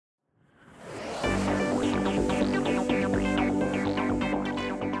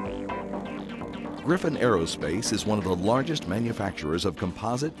Griffon Aerospace is one of the largest manufacturers of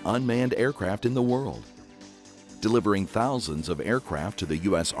composite unmanned aircraft in the world, delivering thousands of aircraft to the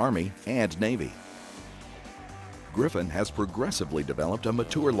U.S. Army and Navy. Griffon has progressively developed a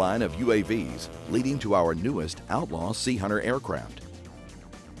mature line of UAVs, leading to our newest Outlaw Sea Hunter aircraft.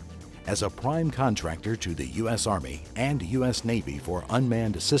 As a prime contractor to the U.S. Army and U.S. Navy for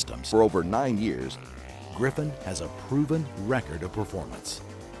unmanned systems for over 9 years, Griffon has a proven record of performance.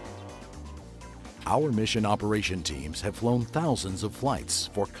 Our mission operation teams have flown thousands of flights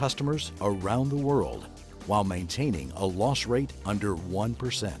for customers around the world while maintaining a loss rate under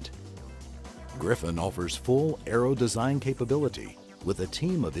 1%. Griffon offers full aero design capability with a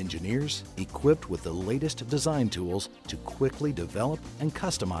team of engineers equipped with the latest design tools to quickly develop and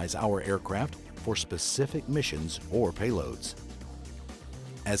customize our aircraft for specific missions or payloads.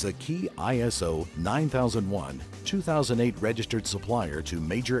 As a key ISO 9001-2008 registered supplier to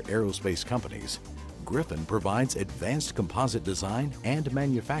major aerospace companies, Griffon provides advanced composite design and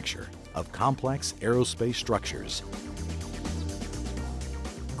manufacture of complex aerospace structures.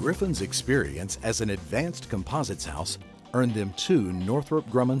 Griffon's experience as an advanced composites house earned them 2 Northrop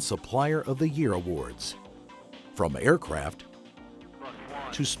Grumman Supplier of the Year awards. From aircraft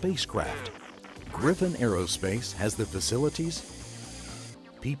to spacecraft, Griffon Aerospace has the facilities,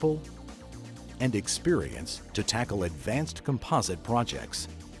 people, and experience to tackle advanced composite projects.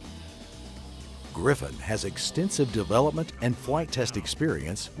 Griffon has extensive development and flight test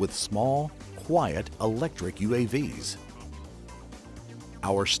experience with small, quiet electric UAVs.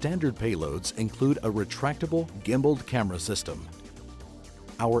 Our standard payloads include a retractable gimbaled camera system.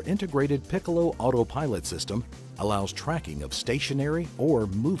 Our integrated Piccolo autopilot system allows tracking of stationary or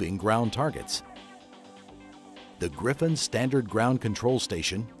moving ground targets. The Griffon Standard Ground Control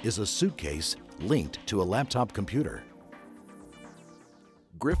Station is a suitcase linked to a laptop computer.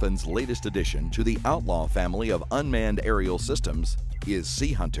 Griffon's latest addition to the Outlaw family of unmanned aerial systems is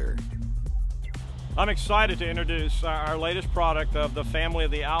Sea Hunter. I'm excited to introduce our latest product of the family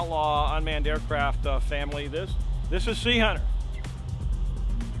of the Outlaw unmanned aircraft family. This is Sea Hunter.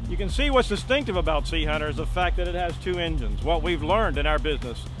 You can see what's distinctive about Sea Hunter is the fact that it has 2 engines. What we've learned in our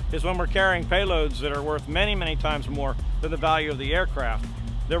business is when we're carrying payloads that are worth many, many times more than the value of the aircraft,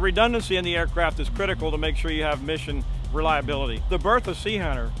 the redundancy in the aircraft is critical to make sure you have mission reliability. The birth of Sea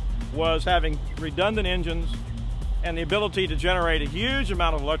Hunter was having redundant engines and the ability to generate a huge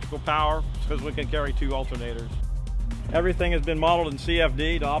amount of electrical power because we can carry 2 alternators. Everything has been modeled in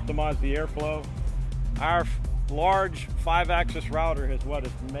CFD to optimize the airflow. Our large 5-axis router is what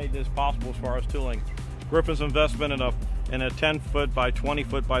has made this possible as far as tooling. Griffon's investment in a 10-foot by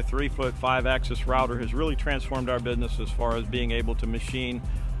 20-foot by 3-foot 5-axis router has really transformed our business as far as being able to machine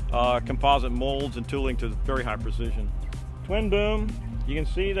composite molds and tooling to very high precision. Twin boom, you can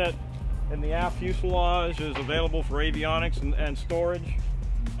see that in the aft fuselage is available for avionics and storage.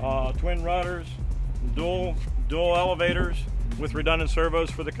 Twin rudders, dual elevators with redundant servos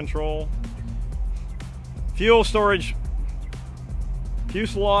for the control. Fuel storage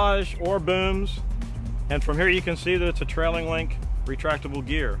fuselage or booms. And from here you can see that it's a trailing link retractable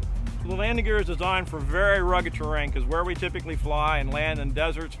gear. The landing gear is designed for very rugged terrain because where we typically fly and land in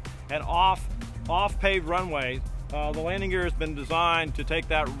deserts and off paved runways, the landing gear has been designed to take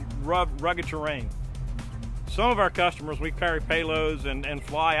that rugged terrain. Some of our customers, we carry payloads and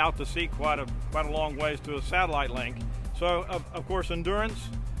fly out to sea quite a long ways to a satellite link. So of course endurance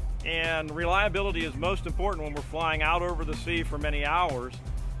and reliability is most important when we're flying out over the sea for many hours.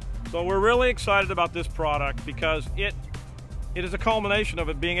 So we're really excited about this product because it is a culmination of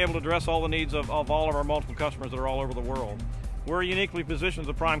it being able to address all the needs of all of our multiple customers that are all over the world. We're uniquely positioned as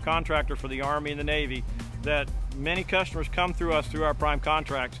a prime contractor for the Army and the Navy that many customers come through us through our prime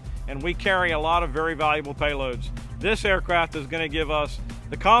contracts, and we carry a lot of very valuable payloads. This aircraft is going to give us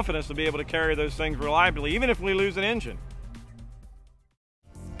the confidence to be able to carry those things reliably, even if we lose an engine.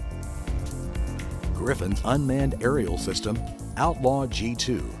 Griffon's unmanned aerial system, Outlaw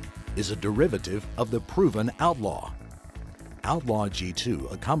G2, is a derivative of the proven Outlaw. Outlaw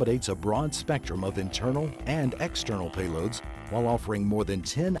G2 accommodates a broad spectrum of internal and external payloads while offering more than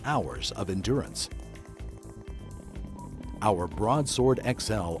 10 hours of endurance. Our Broadsword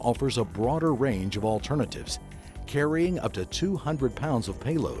XL offers a broader range of alternatives, carrying up to 200 pounds of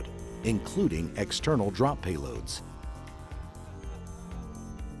payload, including external drop payloads.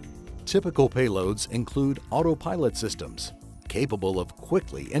 Typical payloads include autopilot systems, capable of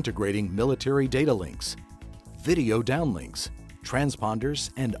quickly integrating military data links, video downlinks,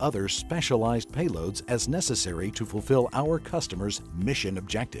 transponders, and other specialized payloads as necessary to fulfill our customers' mission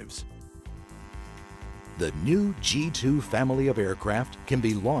objectives. The new G2 family of aircraft can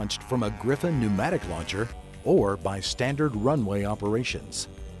be launched from a Griffon pneumatic launcher or by standard runway operations.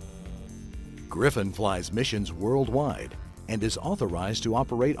 Griffon flies missions worldwide and is authorized to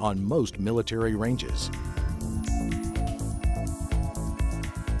operate on most military ranges.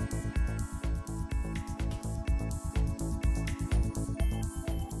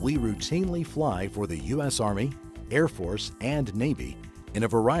 We routinely fly for the U.S. Army, Air Force, and Navy in a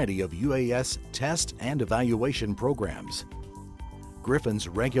variety of UAS test and evaluation programs. Griffon's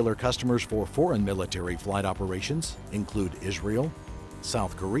regular customers for foreign military flight operations include Israel,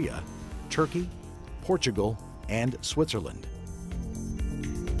 South Korea, Turkey, Portugal, and Switzerland.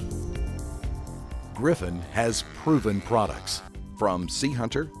 Griffon has proven products, from Sea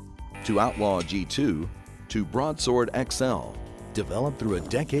Hunter to Outlaw G2 to Broadsword XL, developed through a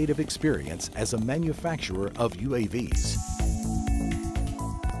decade of experience as a manufacturer of UAVs.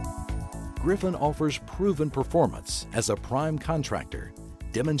 Griffon offers proven performance as a prime contractor,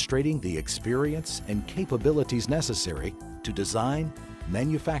 demonstrating the experience and capabilities necessary to design,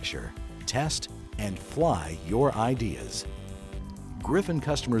 manufacture, test, and fly your ideas. Griffon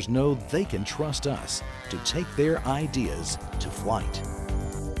customers know they can trust us to take their ideas to flight.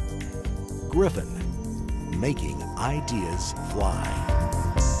 Griffon, making ideas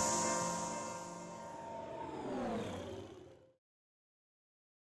fly.